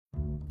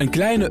Een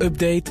kleine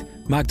update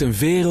maakt een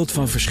wereld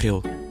van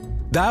verschil.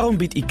 Daarom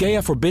biedt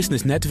IKEA voor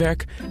Business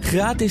Netwerk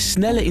gratis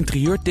snelle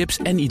interieurtips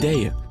en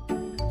ideeën.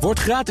 Word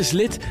gratis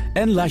lid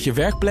en laat je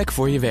werkplek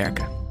voor je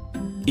werken.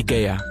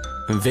 IKEA,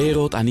 een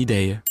wereld aan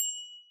ideeën.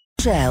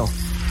 Zeil.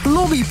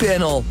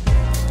 Lobbypanel.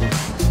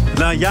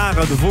 Na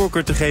jaren de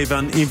voorkeur te geven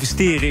aan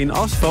investeren in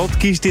asfalt,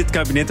 kiest dit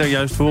kabinet er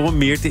juist voor om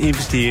meer te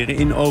investeren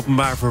in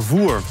openbaar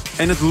vervoer.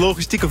 En het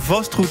logistieke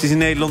vastgoed is in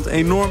Nederland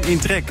enorm in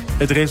trek.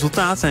 Het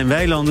resultaat zijn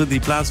weilanden die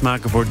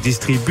plaatsmaken voor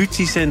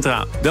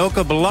distributiecentra.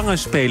 Welke belangen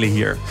spelen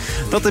hier?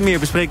 Dat en meer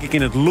bespreek ik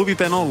in het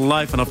lobbypanel,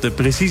 live vanaf de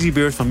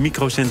precisiebeurs van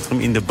Microcentrum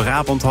in de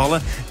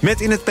Brabanthallen.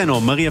 Met in het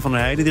panel Maria van der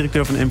Heijden,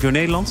 directeur van NPO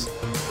Nederland.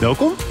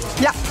 Welkom.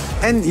 Ja.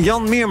 En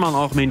Jan Meerman,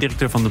 algemeen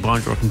directeur van de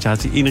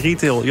brancheorganisatie In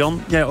Retail.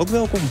 Jan, jij ook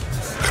welkom.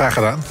 Graag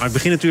gedaan. Maar ik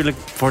begin natuurlijk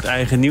voor het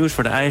eigen nieuws,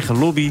 voor de eigen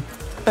lobby.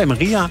 Bij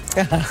Maria.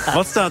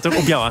 Wat staat er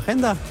op jouw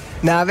agenda?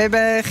 Nou, we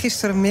hebben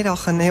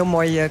gisterenmiddag een heel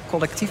mooi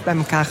collectief bij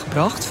elkaar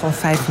gebracht van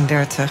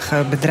 35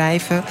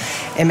 bedrijven.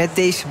 En met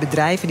deze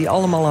bedrijven, die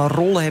allemaal een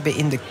rol hebben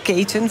in de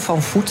keten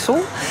van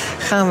voedsel,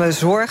 gaan we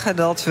zorgen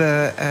dat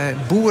we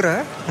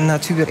boeren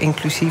natuur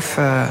inclusief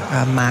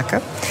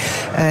maken.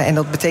 En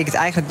dat betekent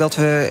eigenlijk dat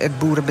we het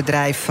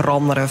boerenbedrijf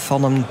veranderen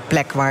van een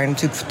plek waar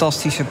natuurlijk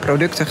fantastische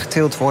producten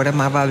geteeld worden,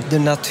 maar waar de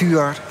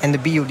natuur en de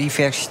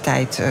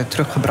biodiversiteit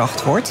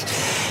teruggebracht wordt.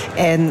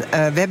 En we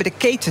hebben de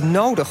keten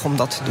nodig om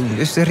dat te doen.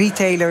 Dus de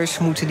retailers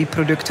moeten die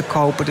producten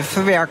kopen. De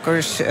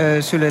verwerkers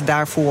zullen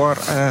daarvoor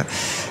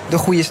de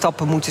goede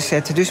stappen moeten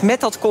zetten. Dus met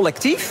dat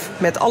collectief,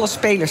 met alle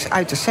spelers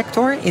uit de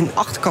sector in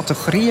 8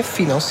 categorieën: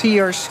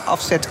 financiers,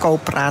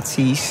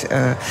 afzetcoöperaties,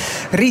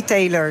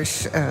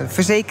 retailers,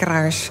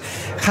 verzekeraars,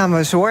 gaan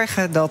we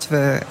zorgen dat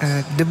we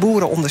de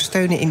boeren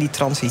ondersteunen in die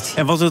transitie.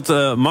 En was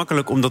het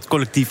makkelijk om dat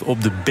collectief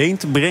op de been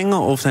te brengen?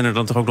 Of zijn er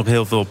dan toch ook nog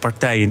heel veel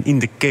partijen in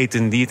de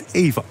keten die het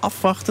even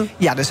afwachten?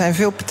 Ja, er zijn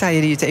veel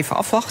partijen die het even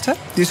afwachten.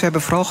 Dus we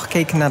hebben vooral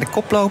gekeken naar de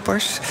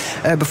koplopers.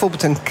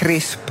 Bijvoorbeeld een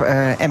Crisp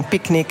en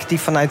Picnic die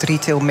vanuit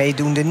retail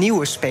meedoen. De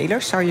nieuwe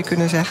spelers, zou je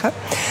kunnen zeggen.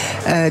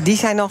 Die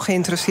zijn al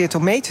geïnteresseerd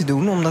om mee te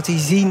doen, omdat die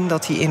zien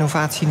dat die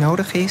innovatie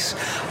nodig is.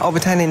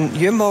 Albert Heijn en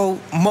Jumbo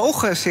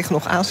mogen zich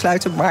nog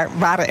aansluiten, maar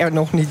waren er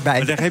nog niet bij.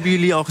 Maar daar hebben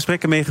jullie al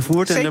gesprekken mee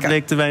gevoerd. Zeker. En daar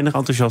bleek te weinig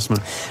enthousiasme.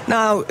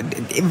 Nou,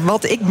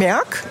 wat ik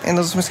merk, en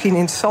dat is misschien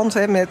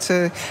interessant met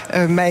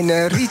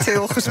mijn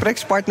retail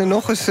gesprekspartner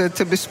nog eens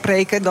te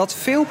bespreken, dat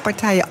veel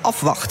partijen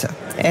afwachten.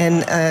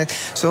 En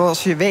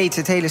zoals je weet,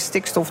 het hele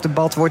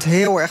stikstofdebat wordt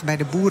heel erg bij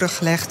de boeren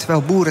gelegd,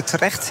 terwijl boeren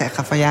terecht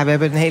zeggen van ja, we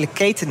hebben een hele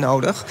keten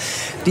nodig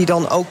die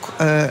dan ook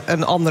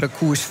een andere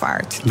koers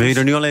vaart. Ben je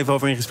er nu al even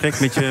over in gesprek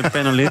met je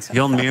panelid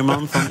Jan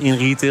Meerman van In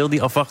Retail?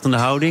 Die afwachtende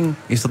houding,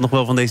 is dat nog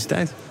wel van deze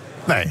tijd?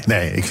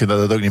 Nee, ik vind dat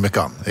het ook niet meer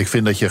kan. Ik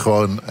vind dat je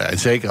gewoon, en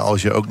zeker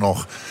als je ook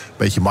nog een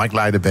beetje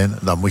marktleider bent,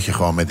 dan moet je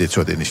gewoon met dit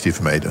soort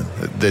initiatieven meedoen.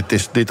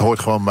 Dit hoort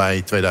gewoon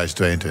bij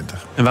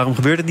 2022. En waarom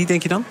gebeurt het niet,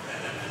 denk je dan?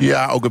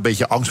 Ja, ook een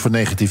beetje angst voor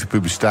negatieve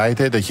publiciteit.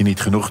 Hè, dat je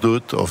niet genoeg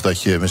doet. Of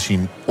dat je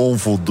misschien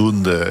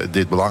onvoldoende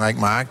dit belangrijk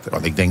maakt.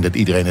 Want ik denk dat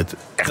iedereen het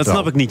echt Dat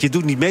snap ik niet. Je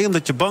doet niet mee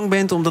omdat je bang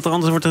bent, omdat er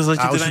anders wordt dan dat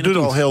je te weinig doet.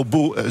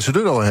 Ze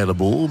doen al een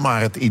heleboel.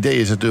 Maar het idee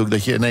is natuurlijk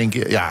dat je in één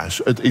keer... Ja,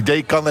 het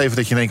idee kan even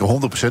dat je in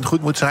één keer 100%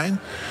 goed moet zijn.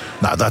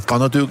 Nou, dat kan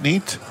natuurlijk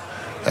niet.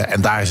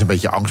 En daar is een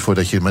beetje angst voor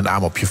dat je met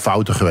name op je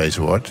fouten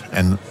gewezen wordt.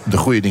 En de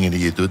goede dingen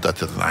die je doet, dat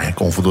het dan eigenlijk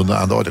onvoldoende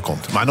aan de orde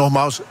komt. Maar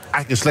nogmaals,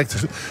 eigenlijk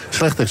een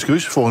slecht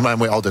excuus. Volgens mij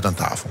moet je altijd aan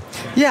tafel.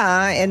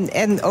 Ja,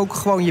 en ook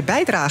gewoon je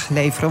bijdrage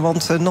leveren.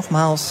 Want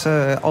nogmaals,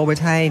 Albert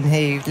Heijn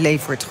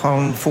levert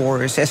gewoon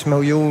voor 6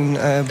 miljoen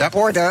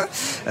borden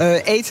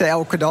eten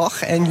elke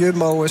dag. En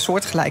Jumbo een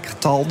soortgelijk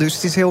getal. Dus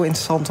het is heel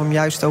interessant om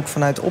juist ook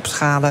vanuit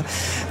opschalen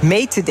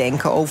mee te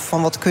denken over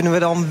van wat kunnen we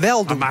dan wel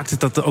doen. Maar maakt het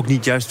dat ook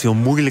niet juist veel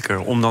moeilijker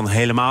om dan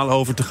helemaal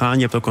over te gaan?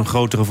 Je hebt ook een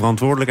grotere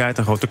verantwoordelijkheid,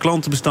 een groter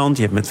klantenbestand.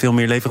 Je hebt met veel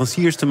meer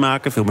leveranciers te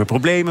maken, veel meer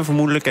problemen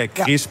vermoedelijk. Kijk,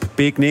 Crisp,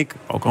 Picnic,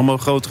 ook allemaal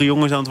grotere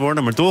jongens aan het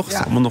worden. Maar toch, het is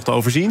allemaal nog te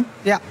overzien.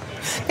 Ja,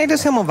 nee, dat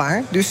is helemaal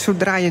waar. Dus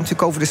zodra je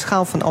natuurlijk over de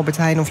schaal van Albert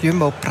Heijn of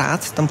Jumbo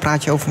praat, dan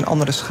praat je over een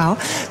andere schaal.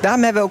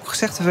 Daarom hebben we ook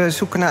gezegd, we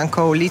zoeken naar een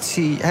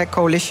coalitie,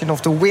 Coalition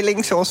of the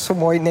Willing, zoals het zo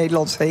mooi in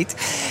Nederlands heet.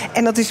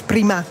 En dat is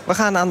prima. We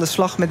gaan aan de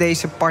slag met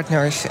deze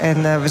partners.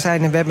 En we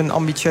hebben een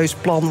ambitieus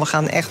plan. We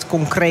gaan echt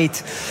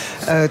concreet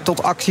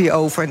tot actie over.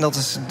 En dat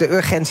is, de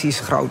urgentie is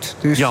groot.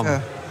 Dus, Jan,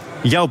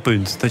 jouw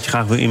punt dat je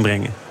graag wil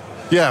inbrengen.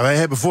 Ja, wij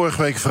hebben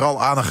vorige week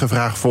vooral aandacht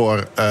gevraagd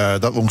voor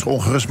dat we ons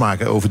ongerust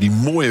maken over die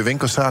mooie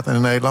winkelstraten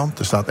in Nederland.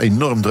 Er staat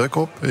enorm druk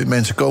op.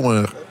 Mensen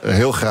komen er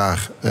heel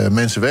graag,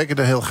 mensen werken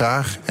er heel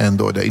graag. En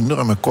door de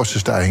enorme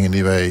kostenstijgingen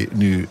die wij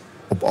nu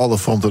op alle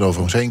fronten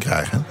over ons heen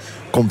krijgen,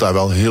 komt daar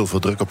wel heel veel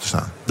druk op te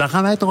staan. Daar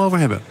gaan wij het nog over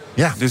hebben.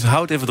 Ja. Dus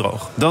houd even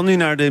droog. Dan nu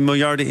naar de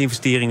miljarden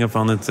investeringen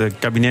van het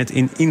kabinet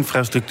in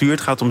infrastructuur.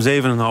 Het gaat om 7,5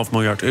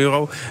 miljard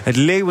euro. Het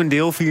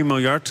leeuwendeel, 4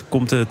 miljard,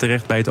 komt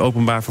terecht bij het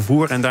openbaar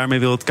vervoer. En daarmee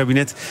wil het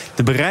kabinet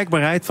de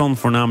bereikbaarheid van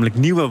voornamelijk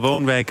nieuwe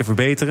woonwijken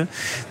verbeteren.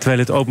 Terwijl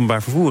het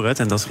openbaar vervoer het,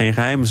 en dat is geen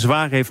geheim,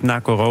 zwaar heeft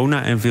na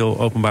corona en veel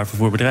openbaar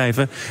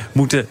vervoerbedrijven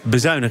moeten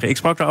bezuinigen. Ik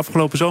sprak er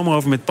afgelopen zomer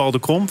over met Paul de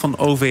Krom van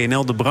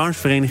OVNL, de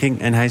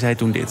branchevereniging, en hij zei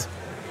toen dit.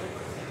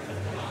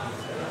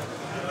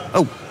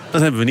 Oh,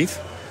 dat hebben we niet.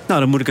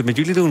 Nou, dan moet ik het met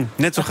jullie doen.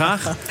 Net zo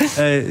graag.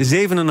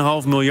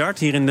 7,5 miljard.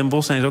 Hier in Den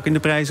Bosch zijn ze ook in de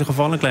prijzen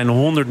gevallen. Een kleine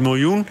 100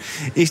 miljoen.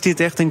 Is dit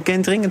echt een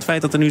kentering? Het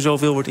feit dat er nu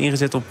zoveel wordt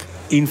ingezet op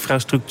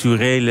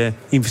infrastructurele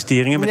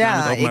investeringen? Met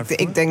name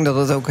ik denk dat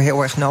het ook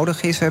heel erg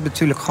nodig is. We hebben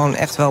natuurlijk gewoon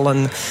echt wel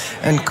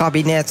een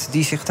kabinet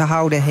die zich te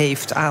houden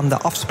heeft aan de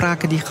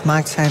afspraken die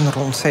gemaakt zijn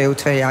rond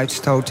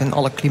CO2-uitstoot en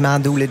alle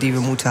klimaatdoelen die we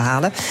moeten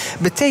halen.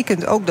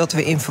 Betekent ook dat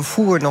we in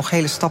vervoer nog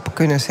hele stappen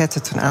kunnen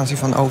zetten ten aanzien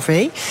van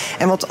OV.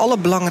 En wat het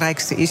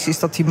allerbelangrijkste is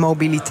dat die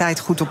mobiliteit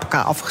goed op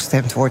elkaar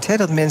afgestemd wordt. Hè?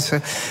 Dat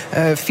mensen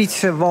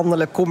fietsen,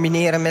 wandelen,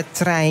 combineren met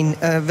trein,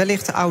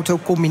 wellicht de auto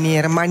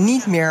combineren, maar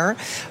niet meer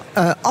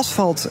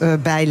asfalt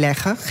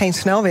bijleggen, geen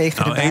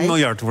snelwegen erbij. 1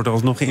 miljard wordt er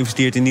alsnog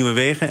geïnvesteerd in nieuwe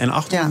wegen en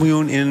 800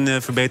 miljoen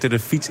in verbeterde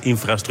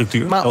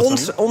fietsinfrastructuur. Maar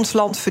ons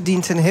land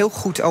verdient een heel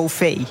goed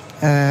OV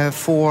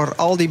voor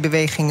al die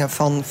bewegingen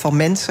van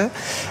mensen.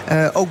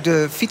 Ook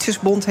de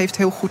Fietsersbond heeft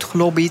heel goed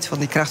gelobbyd,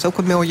 want die krijgt ook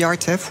 1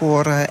 miljard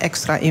voor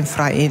extra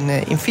infra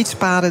in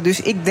fietspaden.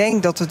 Dus ik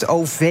denk dat het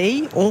OV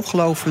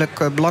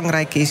ongelooflijk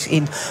belangrijk is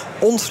in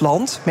ons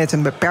land, met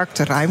een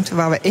beperkte ruimte,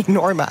 waar we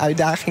enorme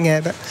uitdagingen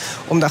hebben,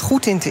 om daar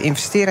goed in te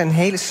investeren en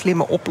hele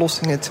slimme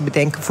oplossingen te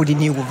bedenken voor die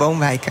nieuwe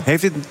woonwijken.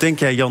 Heeft dit, denk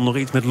jij, Jan, nog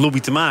iets met lobby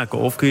te maken?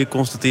 Of kun je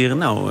constateren,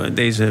 nou,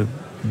 deze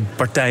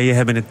partijen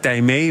hebben het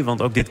tij mee,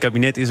 want ook dit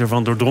kabinet is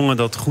ervan doordrongen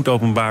dat goed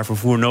openbaar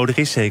vervoer nodig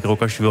is. Zeker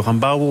ook als je wil gaan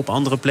bouwen op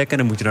andere plekken.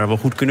 Dan moet je daar wel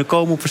goed kunnen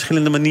komen op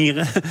verschillende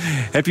manieren.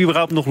 Heb je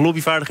überhaupt nog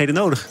lobbyvaardigheden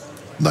nodig?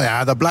 Nou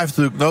ja, dat blijft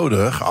natuurlijk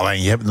nodig.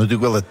 Alleen je hebt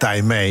natuurlijk wel het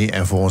tij mee.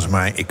 En volgens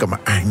mij, ik kan me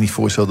eigenlijk niet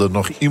voorstellen dat er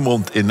nog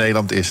iemand in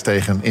Nederland is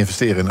tegen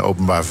investeren in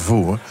openbaar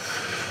vervoer.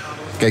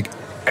 Kijk,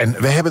 en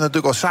we hebben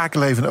natuurlijk als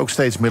zakenleven ook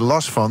steeds meer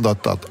last van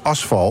dat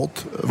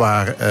asfalt,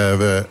 waar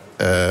we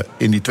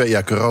in die 2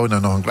 jaar corona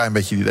nog een klein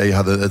beetje het idee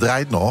hadden, het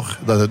rijdt nog,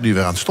 dat het nu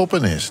weer aan het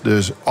stoppen is.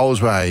 Dus als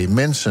wij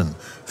mensen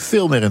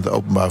veel meer in het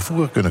openbaar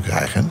vervoer kunnen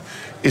krijgen,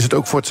 is het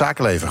ook voor het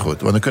zakenleven goed.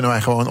 Want dan kunnen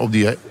wij gewoon op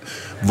die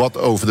wat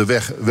over de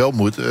weg wel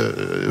moet,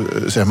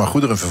 zeg maar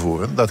goederen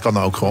vervoeren. Dat kan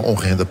dan ook gewoon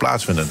ongehinderd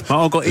plaatsvinden. Maar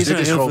ook al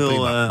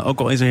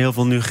is er heel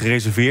veel nu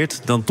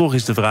gereserveerd, dan toch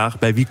is de vraag,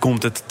 bij wie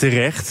komt het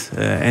terecht?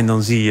 En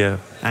dan zie je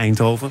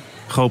Eindhoven,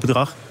 groot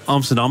bedrag.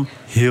 Amsterdam,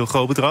 heel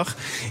groot bedrag.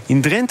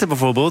 In Drenthe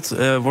bijvoorbeeld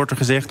wordt er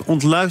gezegd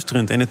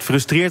ontluisterend. En het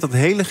frustreert dat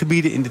hele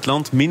gebieden in dit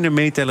land minder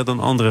meetellen dan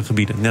andere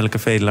gebieden. Nelleke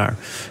Vedelaar,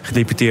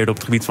 gedeputeerde op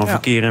het gebied van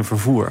verkeer en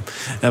vervoer.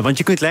 Want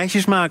je kunt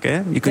lijstjes maken.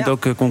 Hè? Je kunt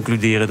ook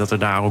concluderen dat er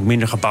daar ook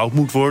minder gebouwd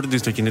moet worden.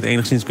 Dus dat je het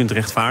enigszins kunt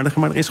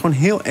rechtvaardigen. Maar er is gewoon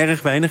heel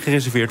erg weinig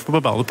gereserveerd voor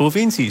bepaalde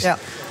provincies. Ja,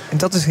 en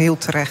dat is heel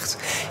terecht.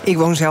 Ik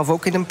woon zelf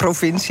ook in een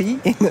provincie,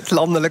 in het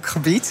landelijk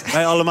gebied.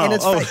 Wij allemaal?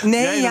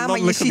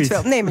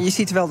 Maar je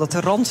ziet wel dat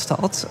de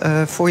Randstad,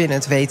 voor je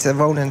het weet,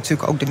 wonen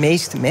natuurlijk ook de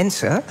meeste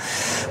mensen.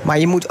 Maar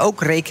je moet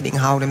ook rekening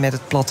houden met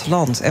het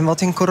platteland. En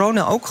wat in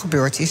corona ook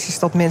gebeurd is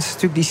dat mensen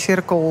natuurlijk die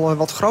cirkel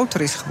wat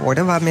groter is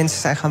geworden, waar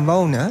mensen zijn gaan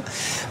wonen.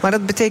 Maar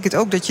dat betekent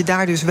ook dat je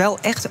daar dus wel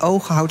echt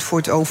ogen houdt voor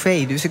het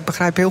OV. Dus ik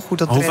begrijp heel goed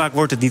dat. Hoe vaak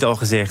wordt het niet al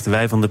gezegd,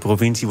 wij van de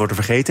provincie worden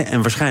vergeten,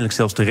 en waarschijnlijk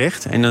zelfs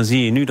terecht. En dan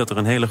zie je nu dat er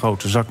een hele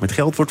grote zak met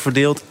geld wordt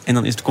verdeeld. En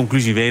dan is de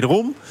conclusie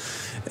wederom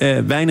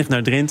weinig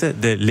naar Drenthe.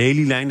 De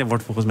Lelylijn, daar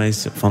wordt volgens mij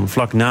van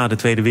vlak na de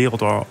Tweede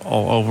Wereldoorlog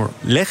al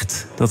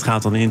overlegd. Dat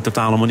gaat dan in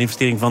totaal om een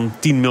investering van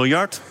 10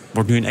 miljard.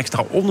 Wordt nu een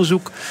extra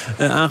onderzoek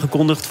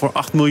aangekondigd voor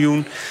 8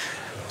 miljoen.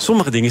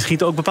 Sommige dingen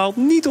schieten ook bepaald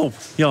niet op,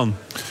 Jan.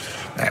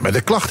 Nee, maar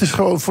de klacht is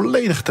gewoon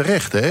volledig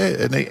terecht. Hè?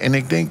 En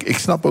ik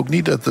snap ook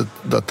niet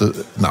dat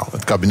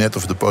het kabinet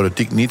of de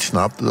politiek niet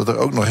snapt dat er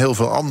ook nog heel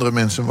veel andere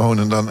mensen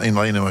wonen dan alleen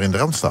maar in de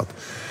Randstad.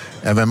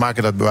 En wij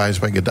maken dat bij wijze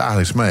van spreken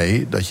dagelijks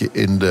mee, dat je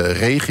in de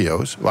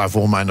regio's, waar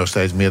volgens mij nog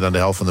steeds meer dan de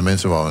helft van de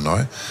mensen wonen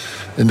hoor,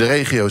 in de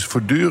regio's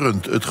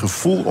voortdurend het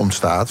gevoel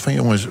ontstaat van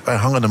jongens, wij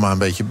hangen er maar een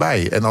beetje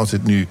bij. En als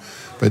dit nu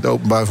bij het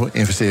openbaar voor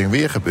investering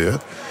weer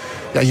gebeurt,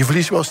 ja, je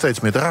verliest wel steeds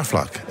meer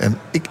draagvlak. En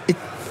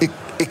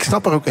ik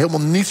snap er ook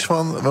helemaal niets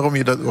van waarom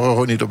je dat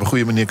gewoon niet op een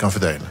goede manier kan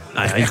verdelen.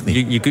 Nou ja, echt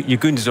niet. Je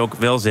kunt dus ook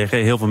wel zeggen,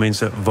 heel veel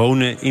mensen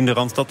wonen in de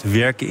Randstad,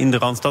 werken in de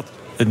Randstad.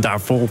 En daar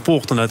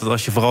volgt dan uit dat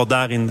als je vooral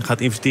daarin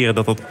gaat investeren,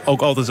 dat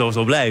ook altijd zo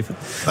zal blijven.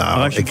 Nou,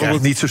 maar als je ik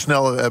krijg niet zo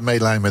snel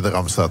medelijden met de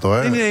Randstad,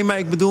 hoor. Nee, maar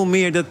ik bedoel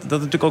meer dat het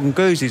natuurlijk ook een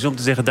keuze is om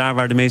te zeggen, daar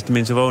waar de meeste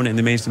mensen wonen en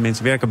de meeste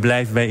mensen werken,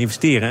 blijven wij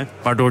investeren.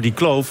 Waardoor die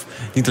kloof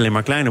niet alleen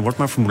maar kleiner wordt,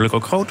 maar vermoedelijk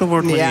ook groter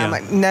wordt.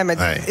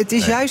 Het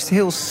is juist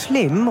heel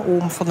slim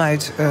om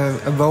vanuit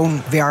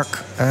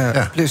woon-werk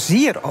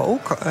plezier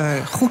ook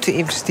goed te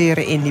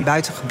investeren in die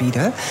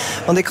buitengebieden.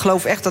 Want ik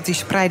geloof echt dat die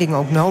spreiding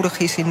ook nodig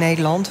is in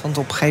Nederland. Want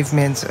op een gegeven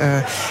moment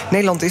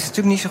Nederland is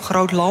natuurlijk niet zo'n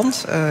groot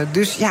land.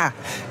 Dus ja,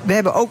 we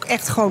hebben ook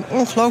echt gewoon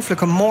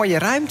ongelooflijke mooie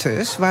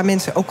ruimtes waar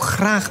mensen ook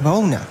graag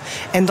wonen.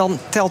 En dan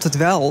telt het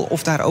wel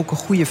of daar ook een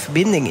goede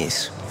verbinding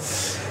is.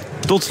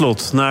 Tot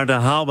slot, naar de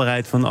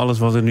haalbaarheid van alles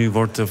wat er nu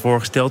wordt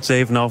voorgesteld.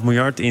 7,5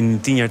 miljard in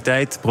 10 jaar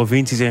tijd.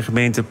 Provincies en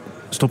gemeenten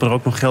stoppen er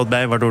ook nog geld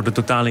bij, waardoor de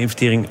totale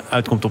investering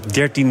uitkomt op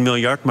 13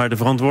 miljard. Maar de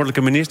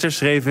verantwoordelijke ministers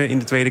schreven in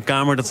de Tweede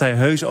Kamer dat zij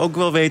heus ook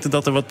wel weten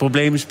dat er wat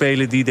problemen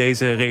spelen die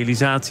deze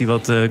realisatie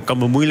wat kan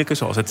bemoeilijken,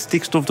 zoals het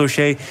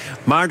stikstofdossier.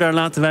 Maar daar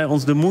laten wij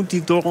ons de moed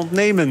niet door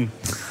ontnemen,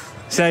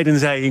 zeiden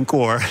zij in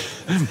koor.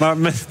 Maar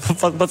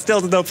wat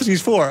stelt het nou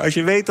precies voor, als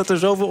je weet dat er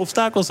zoveel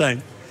obstakels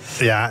zijn?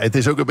 Ja, het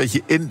is ook een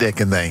beetje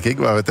indekken, denk ik,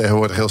 waar we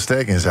tegenwoordig heel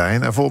sterk in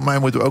zijn. En volgens mij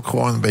moeten we ook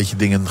gewoon een beetje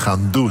dingen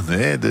gaan doen.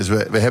 Hè? Dus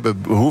we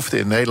hebben behoefte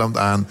in Nederland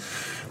aan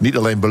niet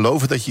alleen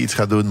beloven dat je iets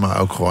gaat doen, maar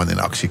ook gewoon in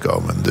actie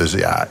komen. Dus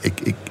ja,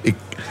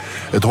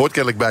 het hoort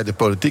kennelijk bij de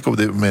politiek op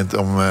dit moment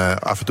om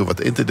af en toe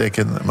wat in te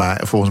dekken.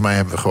 Maar volgens mij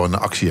hebben we gewoon een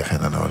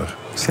actieagenda nodig.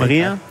 Zeker.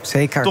 Maria?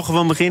 Zeker. Toch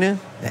gewoon beginnen?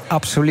 Nee,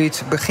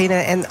 absoluut.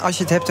 Beginnen. En als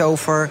je het hebt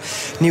over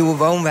nieuwe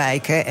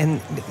woonwijken.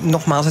 En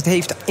nogmaals, het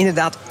heeft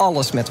inderdaad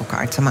alles met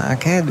elkaar te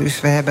maken. Hè.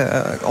 Dus we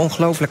hebben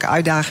ongelooflijke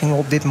uitdagingen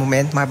op dit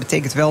moment. Maar het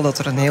betekent wel dat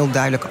er een heel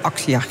duidelijke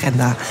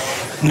actieagenda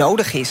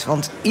nodig is.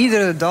 Want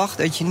iedere dag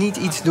dat je niet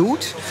iets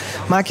doet,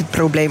 maak je het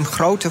probleem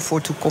groter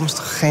voor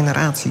toekomstige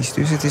generaties.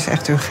 Dus het is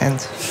echt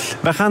urgent.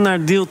 Wij gaan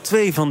naar deel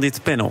 2 van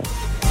dit panel.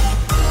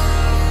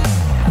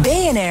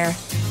 BNR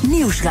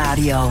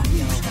Nieuwsradio.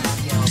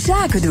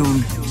 Zaken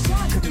doen.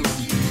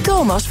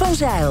 Thomas van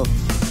Zijl.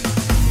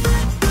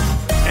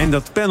 En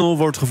dat panel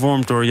wordt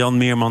gevormd door Jan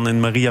Meerman en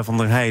Maria van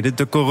der Heijden.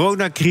 De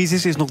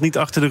coronacrisis is nog niet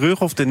achter de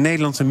rug, of de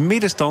Nederlandse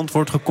middenstand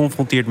wordt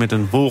geconfronteerd met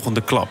een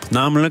volgende klap.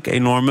 Namelijk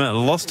enorme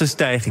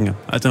lastenstijgingen.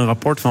 Uit een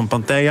rapport van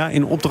Pantea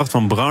in opdracht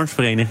van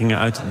brancheverenigingen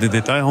uit de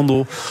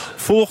detailhandel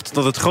volgt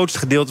dat het grootste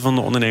gedeelte van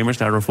de ondernemers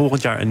daardoor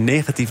volgend jaar een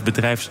negatief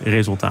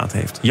bedrijfsresultaat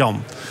heeft.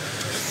 Jan,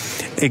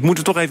 ik moet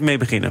er toch even mee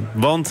beginnen.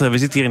 Want we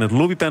zitten hier in het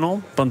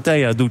lobbypanel.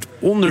 Pantea doet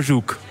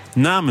onderzoek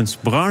namens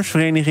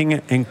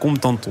brancheverenigingen en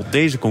komt dan tot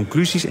deze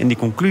conclusies. En die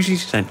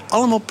conclusies zijn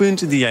allemaal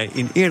punten die jij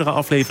in eerdere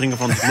afleveringen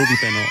van het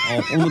lobbypanel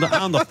al onder de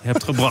aandacht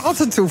hebt gebracht. Wat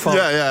een toeval.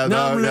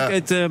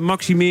 Namelijk het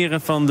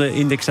maximeren van de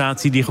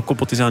indexatie die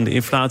gekoppeld is aan de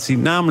inflatie.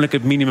 Namelijk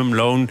het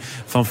minimumloon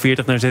van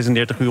 40 naar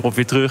 36 uur of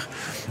weer terug.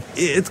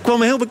 Het kwam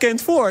me heel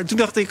bekend voor. Toen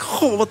dacht ik,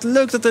 goh, wat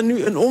leuk dat er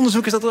nu een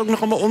onderzoek is dat het ook nog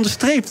allemaal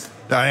onderstreept.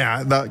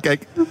 Nou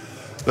kijk,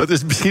 dat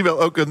is misschien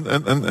wel ook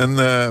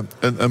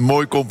een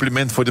mooi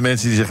compliment voor de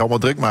mensen die zich allemaal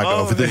druk maken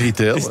over de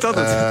retail. Is dat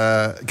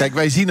het? Kijk,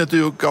 wij zien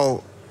natuurlijk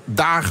al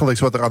dagelijks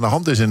wat er aan de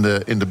hand is in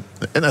de.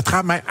 En het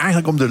gaat mij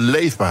eigenlijk om de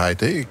leefbaarheid.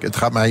 Hè. Het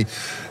gaat mij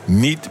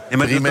niet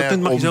primair dat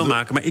punt mag je zo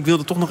maken. Maar ik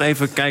wilde toch nog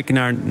even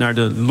kijken naar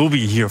de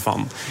lobby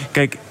hiervan.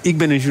 Kijk, ik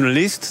ben een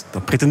journalist.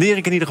 Dat pretendeer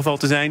ik in ieder geval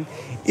te zijn.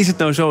 Is het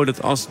nou zo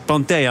dat als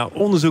Pantea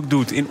onderzoek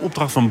doet in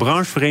opdracht van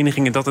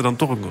brancheverenigingen, dat er dan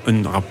toch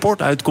een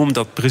rapport uitkomt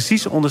dat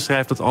precies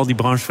onderschrijft dat al die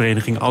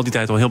brancheverenigingen al die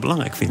tijd al heel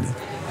belangrijk vinden?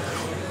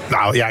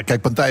 Nou ja,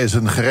 kijk, Pantea is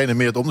een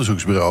gerenommeerd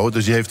onderzoeksbureau.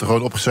 Dus die heeft er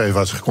gewoon opgeschreven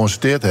wat ze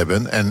geconstateerd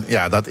hebben. En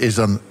ja, dat is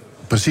dan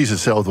precies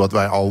hetzelfde wat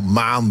wij al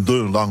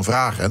maandenlang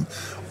vragen.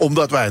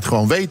 Omdat wij het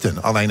gewoon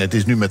weten. Alleen het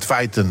is nu met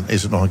feiten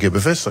is het nog een keer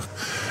bevestigd.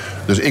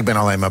 Dus ik ben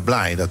alleen maar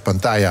blij dat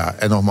Pantea,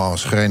 en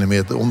nogmaals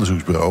gerenommeerd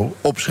onderzoeksbureau,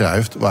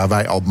 opschrijft waar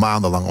wij al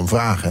maandenlang om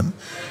vragen.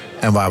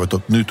 En waar we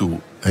tot nu toe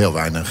heel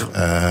weinig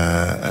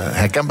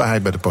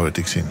herkenbaarheid bij de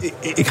politiek zien.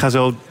 Ik ga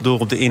zo door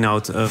op de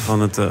inhoud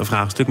van het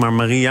vraagstuk. Maar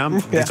Maria,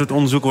 dit soort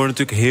onderzoeken worden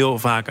natuurlijk heel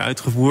vaak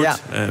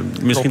uitgevoerd. Ja,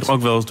 misschien toch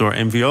ook wel eens door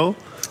MVO.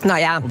 Nou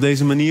ja, op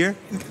deze manier.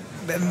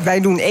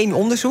 Wij doen 1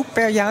 onderzoek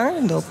per jaar.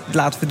 Dat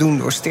laten we doen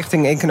door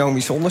Stichting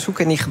Economisch Onderzoek.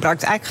 En die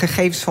gebruikt eigenlijk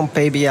gegevens van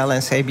PBL en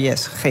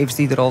CBS. Gegevens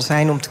die er al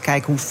zijn om te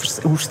kijken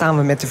hoe staan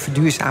we met de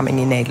verduurzaming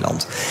in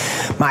Nederland.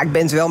 Maar ik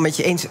ben het wel met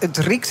je eens. Het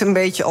riekt een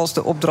beetje als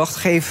de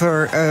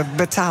opdrachtgever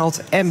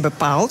betaalt en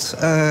bepaalt.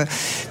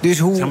 Dus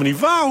hoe... Dat is helemaal niet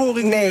waar, hoor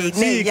ik.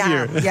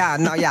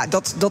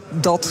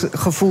 Dat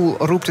gevoel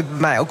roept het bij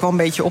mij ook wel een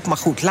beetje op. Maar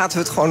goed, laten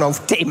we het gewoon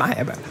over het thema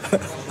hebben.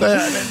 Nou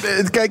ja,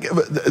 kijk,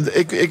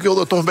 ik wil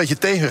er toch een beetje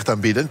tegenwicht aan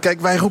bieden. Kijk,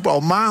 wij roepen al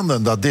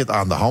maanden dat dit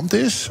aan de hand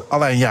is.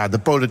 Alleen ja, de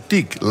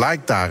politiek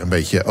lijkt daar een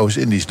beetje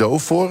Oost-Indisch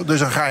doof voor. Dus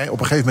dan ga je op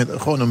een gegeven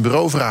moment gewoon een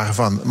bureau vragen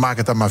van, maak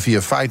het dan maar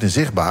via feiten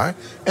zichtbaar.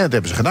 En dat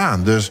hebben ze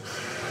gedaan. Dus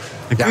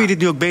kun je dit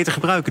nu ook beter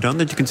gebruiken dan?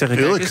 Dat je kunt zeggen,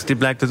 kijk eens, dit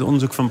blijkt uit het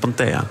onderzoek van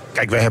Pantea.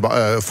 Kijk, we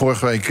hebben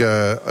vorige week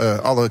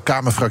alle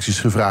Kamerfracties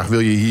gevraagd, wil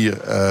je hier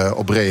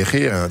op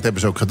reageren? Dat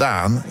hebben ze ook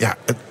gedaan. Ja,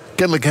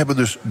 kennelijk hebben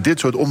dus dit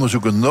soort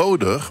onderzoeken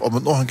nodig om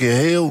het nog een keer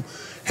heel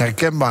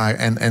herkenbaar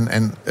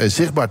en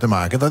zichtbaar te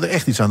maken dat er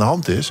echt iets aan de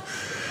hand is.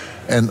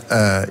 En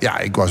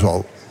ik was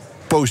wel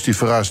positief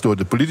verrast door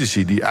de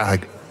politici die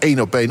eigenlijk 1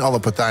 op 1 alle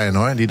partijen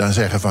hoor, die dan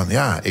zeggen van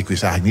ja, ik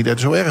wist eigenlijk niet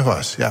dat het zo erg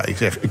was. Ja,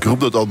 ik roep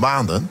dat al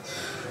maanden.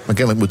 Maar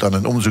kennelijk moet dan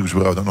een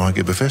onderzoeksbureau dat nog een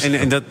keer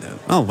bevestigen.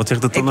 Wat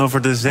zegt dat dan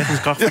over de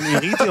zeggingskracht van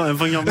Inretail en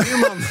van Jan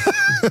Meerman?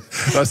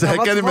 Dat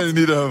herkennen we in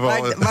ieder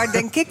geval. Waar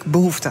denk ik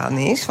behoefte aan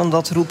is, want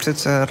dat roept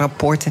het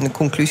rapport en de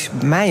conclusie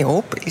bij mij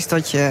op, is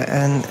dat je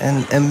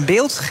een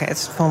beeld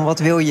schetst van wat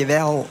wil je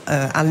wel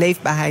aan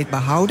leefbaarheid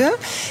behouden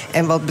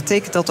en wat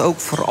betekent dat ook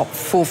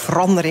voor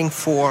verandering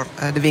voor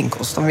de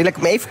winkels. Dan wil ik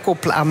hem even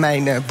koppelen aan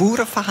mijn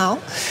boerenverhaal.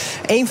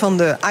 Een van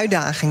de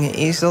uitdagingen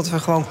is dat we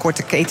gewoon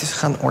korte ketens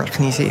gaan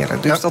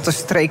organiseren. Dus dat de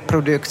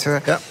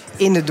streekproducten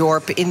in de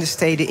dorpen, in de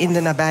steden, in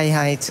de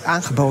nabijheid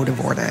aangeboden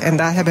worden. En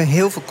daar hebben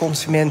heel veel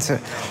consumenten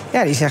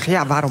die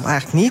zeggen, waarom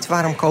eigenlijk niet?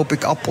 Waarom koop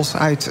ik appels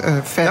uit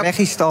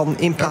Verwegistan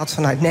in plaats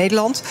van uit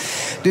Nederland?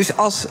 Dus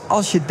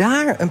als je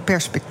daar een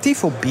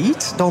perspectief op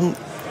biedt,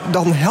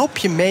 dan help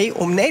je mee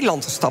om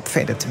Nederland een stap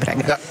verder te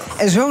brengen. Ja.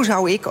 En zo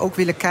zou ik ook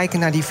willen kijken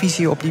naar die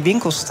visie op die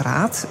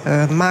winkelstraat.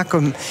 Maak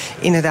hem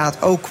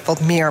inderdaad ook wat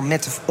meer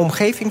met de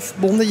omgeving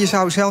verbonden. Je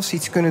zou zelfs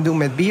iets kunnen doen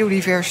met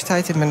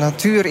biodiversiteit en met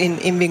natuur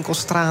in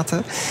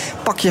winkelstraten.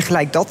 Pak je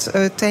gelijk dat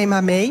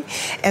thema mee.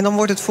 En dan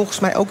wordt het volgens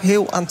mij ook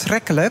heel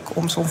aantrekkelijk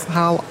om zo'n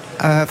verhaal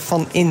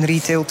van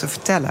Inretail te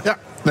vertellen. Ja.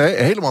 Nee,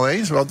 helemaal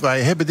eens. Want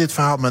wij hebben dit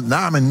verhaal met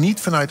name niet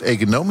vanuit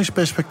economisch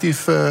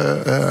perspectief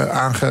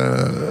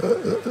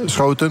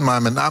aangeschoten,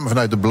 maar met name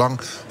vanuit het belang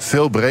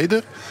veel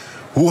breder.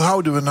 Hoe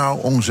houden we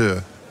nou onze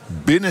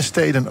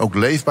binnensteden ook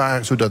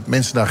leefbaar, zodat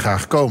mensen daar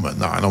graag komen?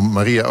 Nou, en om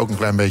Maria ook een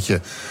klein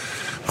beetje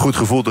goed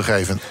gevoel te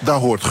geven, daar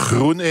hoort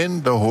groen in,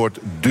 daar hoort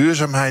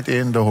duurzaamheid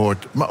in,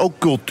 maar ook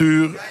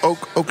cultuur,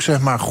 ook zeg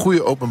maar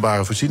goede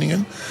openbare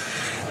voorzieningen.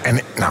 En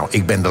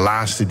ik ben de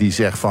laatste die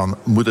zegt van,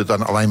 moet het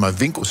dan alleen maar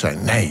winkels zijn?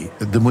 Nee,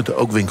 er moeten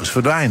ook winkels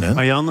verdwijnen.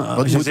 Maar Jan,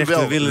 als je zegt,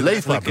 we willen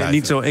eigenlijk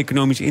niet zo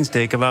economisch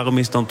insteken, waarom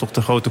is dan toch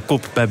de grote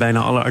kop bij bijna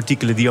alle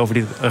artikelen die over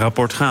dit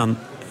rapport gaan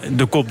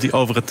de kop die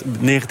over het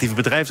negatieve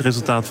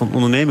bedrijfsresultaat van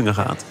ondernemingen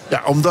gaat?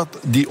 Ja, omdat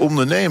die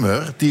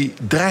ondernemer die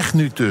dreigt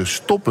nu te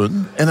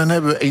stoppen en dan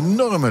hebben we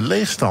enorme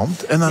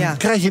leegstand en dan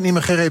krijg je het niet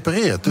meer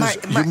gerepareerd. Dus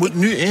je moet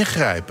nu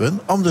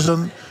ingrijpen, anders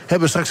dan hebben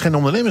we straks geen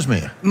ondernemers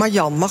meer. Maar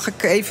Jan, mag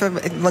ik even,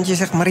 want je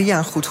zegt Maria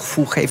een goed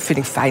gevoel geven, vind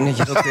ik fijn dat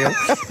je dat wil.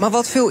 Maar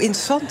wat veel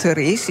interessanter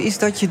is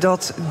dat je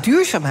dat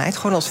duurzaamheid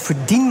gewoon als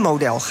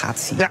verdienmodel gaat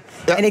zien. Ja.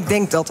 En ik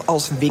denk dat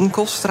als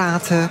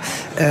winkelstraten,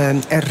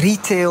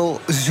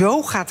 retail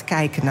zo gaat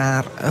kijken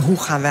naar hoe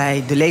gaan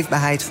wij de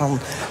leefbaarheid van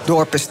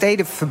dorpen,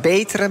 steden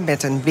verbeteren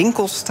met een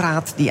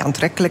winkelstraat die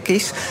aantrekkelijk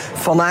is,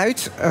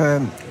 vanuit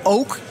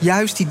ook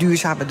juist die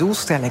duurzame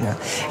doelstellingen.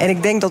 En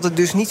ik denk dat het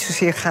dus niet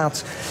zozeer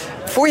gaat,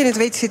 voor je het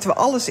weet zitten we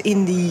alles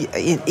in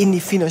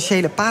die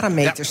financiële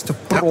parameters te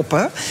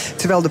proppen,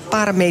 terwijl de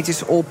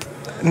parameters op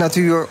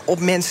natuur, op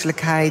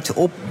menselijkheid,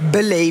 op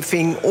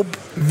beleving, op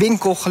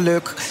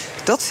winkelgeluk,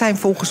 dat zijn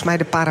volgens mij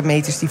de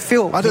parameters die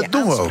veel maar dat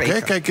doen we ook,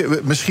 hè?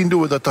 Kijk, misschien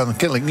doen we dat dan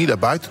kennelijk niet naar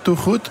buiten toe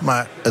goed,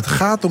 maar het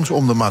gaat ons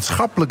om de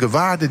maatschappelijke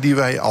waarde die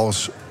wij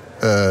als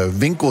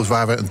winkels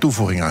waar we een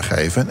toevoeging aan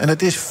geven. En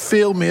het is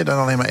veel meer dan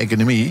alleen maar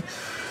economie.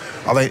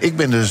 Alleen ik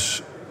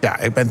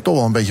ben toch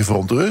wel een beetje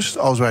verontrust.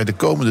 Als wij de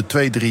komende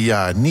 2-3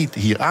 jaar niet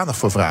hier aandacht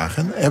voor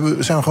vragen,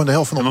 zijn we gewoon de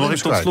helft van de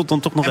ondernemers kwijt. Maar mag ik tot slot dan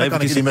toch nog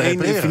even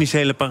één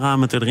financiële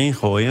parameter erin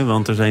gooien?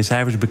 Want er zijn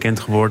cijfers bekend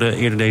geworden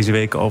eerder deze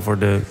week over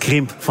de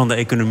krimp van de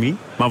economie.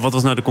 Maar wat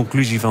was nou de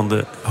conclusie van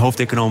de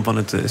hoofdeconoom van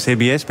het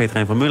CBS,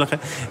 Peter van Mulligen?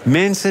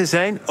 Mensen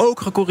zijn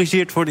ook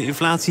gecorrigeerd voor de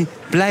inflatie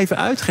blijven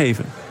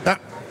uitgeven.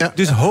 Ja.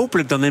 Dus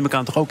hopelijk dan neem ik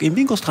aan toch ook in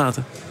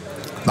winkelstraten.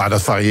 Nou,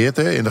 dat varieert,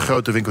 hè. In de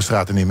grote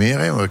winkelstraten niet meer.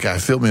 Hè. We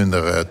krijgen veel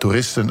minder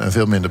toeristen en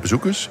veel minder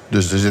bezoekers.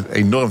 Dus er zit een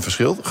enorm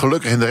verschil.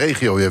 Gelukkig in de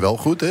regio weer wel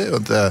goed, hè.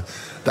 Want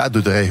daar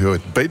doet de regio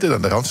het beter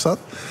dan de Randstad.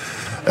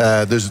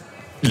 Dus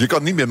je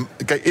kan niet meer.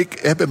 Kijk, ik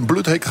heb een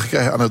bloedhekel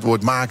gekregen aan het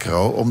woord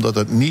macro, omdat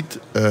het niet.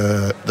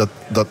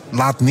 Dat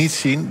laat niet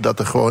zien dat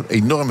er gewoon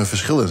enorme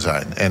verschillen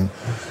zijn. En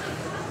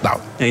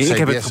nee, ik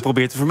heb het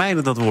geprobeerd te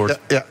vermijden, dat woord.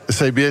 Ja,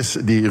 CBS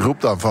die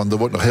roept dan van, er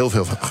wordt nog heel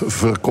veel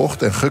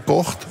verkocht en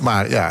gekocht.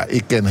 Maar ja,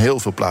 ik ken heel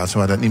veel plaatsen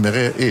waar dat niet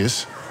meer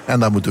is. En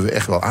daar moeten we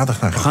echt wel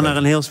aandacht naar geven. We gaan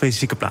naar een heel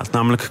specifieke plaats,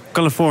 namelijk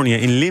Californië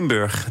in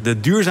Limburg. De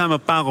duurzame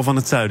parel van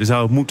het zuiden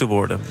zou het moeten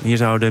worden. Hier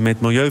zouden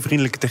met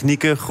milieuvriendelijke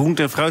technieken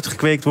groente en fruit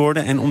gekweekt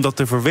worden. En om dat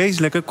te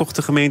verwezenlijken kocht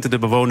de gemeente de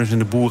bewoners en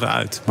de boeren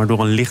uit. Maar door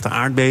een lichte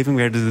aardbeving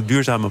werden de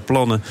duurzame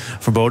plannen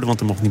verboden. Want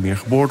er mocht niet meer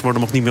geboord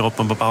worden, mocht niet meer op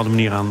een bepaalde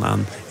manier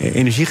aan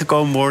energie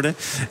gekomen worden.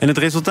 En het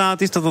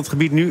resultaat is dat het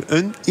gebied nu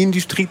een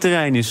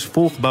industrieterrein is.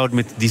 Volgebouwd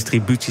met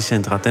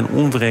distributiecentra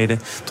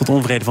tot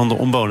onvrede van de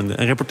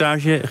omwonenden. Een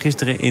reportage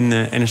gisteren in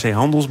NRC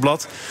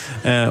Handelsblad.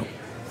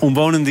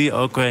 Omwonenden die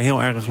ook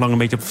heel erg lang een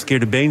beetje op het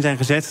verkeerde been zijn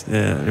gezet.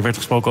 Er werd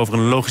gesproken over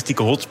een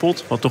logistieke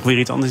hotspot, wat toch weer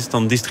iets anders is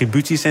dan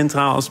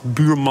distributiecentra als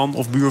buurman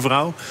of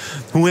buurvrouw.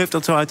 Hoe heeft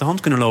dat zo uit de hand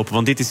kunnen lopen?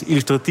 Want dit is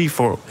illustratief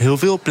voor heel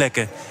veel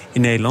plekken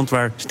in Nederland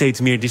waar steeds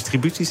meer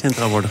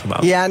distributiecentra worden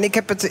gebouwd. Ja, en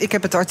ik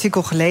heb het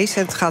artikel gelezen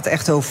en het gaat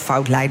echt over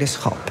fout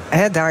leiderschap.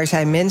 Daar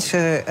zijn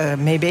mensen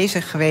mee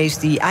bezig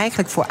geweest die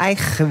eigenlijk voor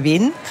eigen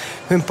gewin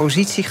hun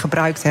positie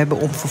gebruikt hebben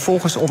om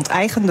vervolgens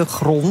onteigende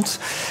grond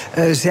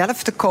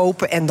zelf te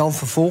kopen en dan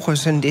vervolgens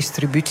vervolgens een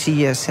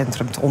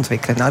distributiecentrum te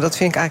ontwikkelen. Nou, dat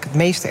vind ik eigenlijk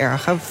het meest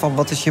erge van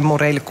wat is je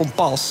morele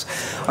kompas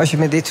als je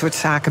met dit soort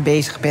zaken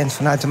bezig bent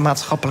vanuit een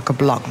maatschappelijke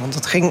belang. Want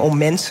het ging om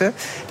mensen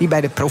die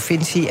bij de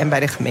provincie en bij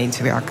de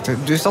gemeente werkten.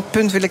 Dus dat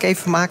punt wil ik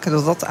even maken,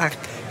 dat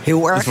eigenlijk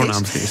heel erg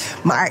is.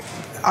 Maar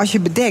als je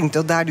bedenkt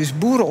dat daar dus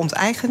boeren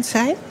onteigend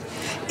zijn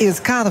in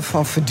het kader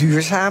van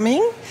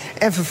verduurzaming,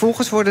 en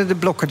vervolgens worden de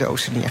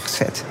blokkendozen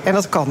neergezet. En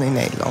dat kan in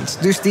Nederland.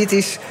 Dus dit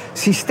is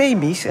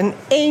systemisch een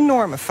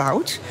enorme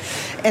fout.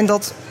 En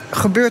dat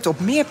gebeurt op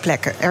meer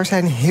plekken. Er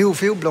zijn heel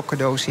veel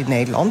blokkendozen in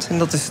Nederland. En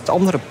dat is het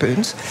andere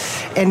punt.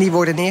 En die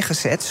worden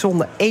neergezet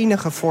zonder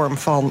enige vorm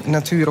van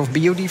natuur of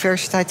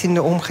biodiversiteit in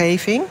de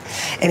omgeving.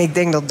 En ik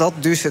denk dat dat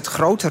dus het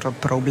grotere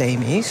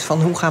probleem is.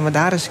 Van hoe gaan we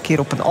daar eens een keer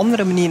op een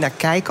andere manier naar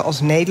kijken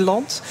als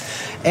Nederland.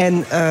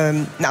 En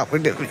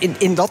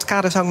in dat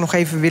kader zou ik nog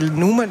even willen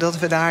noemen dat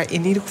we daar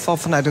in ieder geval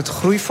vanuit het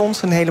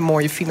Groeifonds een hele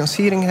mooie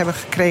financiering hebben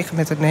gekregen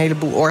met een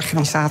heleboel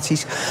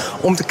organisaties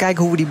om te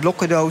kijken hoe we die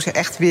blokkendozen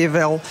echt weer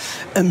wel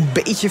een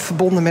beetje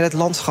verbonden met het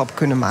landschap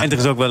kunnen maken. En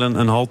er is ook wel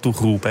een halt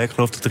toegeroepen. Hè? Ik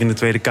geloof dat er in de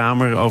Tweede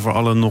Kamer over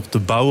alle nog te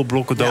bouwen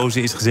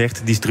blokkendozen is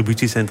gezegd.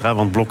 Distributiecentra,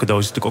 want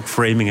blokkendozen is natuurlijk ook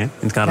framing, hè? In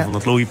het kader van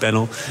het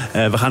lobbypanel.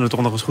 We gaan er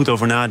toch nog eens goed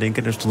over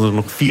nadenken. Er stonden er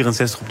nog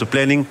 64 op de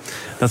planning.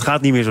 Dat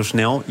gaat niet meer zo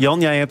snel. Jan,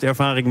 jij hebt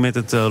ervaring met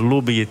het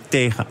lobbyen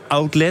tegen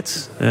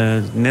outlets.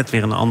 Net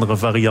weer een andere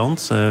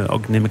variant.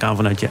 Ook neem ik aan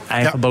vanuit je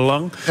eigen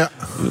belang. Ja.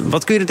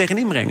 Wat kun je er tegen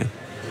inbrengen?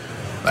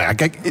 Nou ja,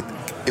 kijk,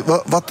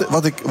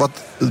 wat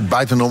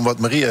buitenom wat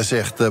Maria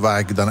zegt, waar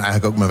ik dan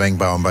eigenlijk ook mijn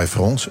wenkbrauwen bij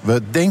frons.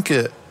 We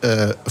denken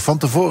van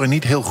tevoren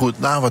niet heel goed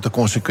na wat de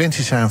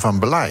consequenties zijn van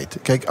beleid.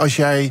 Kijk, als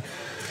jij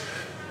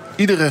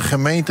iedere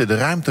gemeente de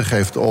ruimte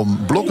geeft om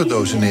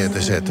blokkendozen neer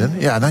te zetten,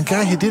 ja, dan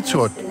krijg je dit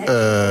soort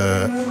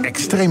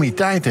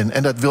extremiteiten.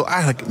 En dat wil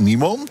eigenlijk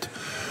niemand.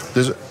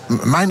 Dus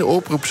mijn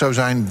oproep zou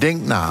zijn,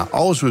 denk na,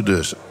 als we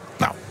dus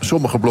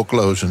sommige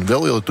blokkendozen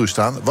wel willen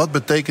toestaan, wat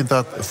betekent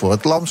dat voor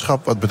het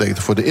landschap? Wat betekent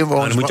het voor de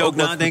inwoners? Dan moet je ook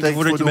nadenken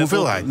voordat je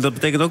hoeveelheid. Dat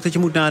betekent ook dat je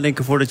moet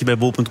nadenken voordat je bij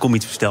bol.com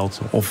iets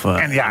bestelt.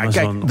 En ja,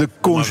 kijk, de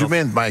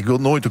consument, maar ik wil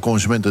nooit de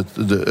consument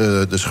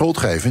de schuld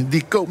geven.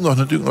 Die koopt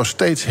natuurlijk nog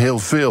steeds heel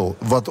veel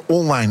wat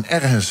online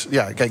ergens.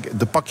 Ja, kijk,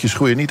 de pakjes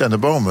groeien niet aan de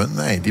bomen.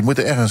 Nee, die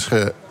moeten ergens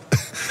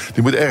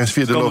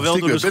via de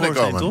logistiek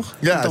binnenkomen. Toch?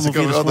 Ja, ze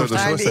komen wel door de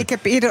schoorsteen. Ik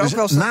heb eerder ook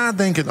wel eens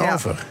nadenken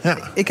over. Ja.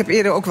 Ik heb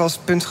eerder ook wel eens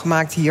het punt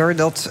gemaakt hier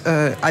dat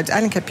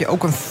uiteindelijk heb je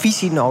ook een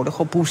visie nodig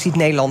op hoe ziet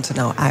Nederland er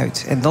nou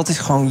uit. En dat is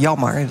gewoon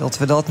jammer dat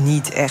we dat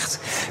niet echt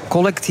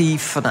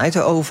collectief vanuit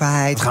de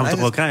overheid. Dat gaan we toch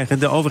wel krijgen.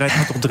 De overheid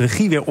gaat toch de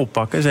regie weer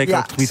oppakken, zeker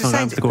op het gebied van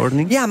ruimtelijke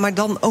ordening. Ja, maar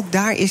dan ook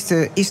daar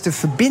is de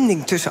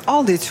verbinding tussen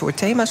al dit soort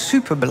thema's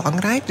super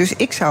belangrijk. Dus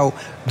ik zou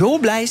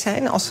dolblij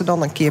zijn als ze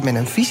dan een keer met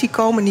een visie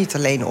komen, niet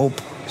alleen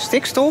op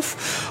stikstof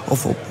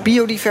of op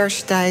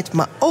biodiversiteit,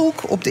 maar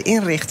ook op de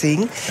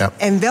inrichting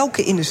en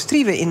welke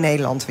industrie we in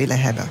Nederland willen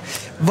hebben.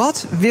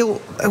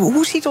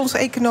 Hoe ziet ons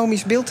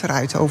economisch beeld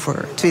eruit over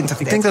 2030?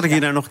 Ik denk dat ik je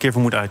daar nog een keer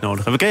voor moet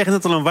uitnodigen. We kregen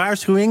net al een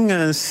waarschuwing,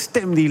 een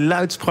stem die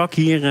luid sprak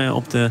hier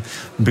op de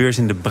beurs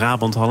in de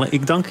Brabanthallen.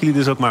 Ik dank jullie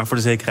dus ook maar voor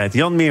de zekerheid.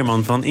 Jan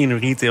Meerman van Inner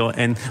Retail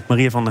en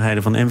Maria van der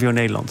Heijden van NVO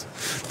Nederland.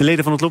 De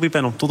leden van het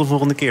lobbypanel, tot de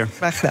volgende keer.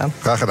 Graag gedaan.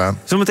 Graag gedaan.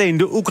 Zometeen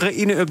de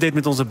Oekraïne-update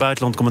met onze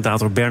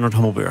buitenlandcommentator Bernard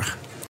Hammelburg.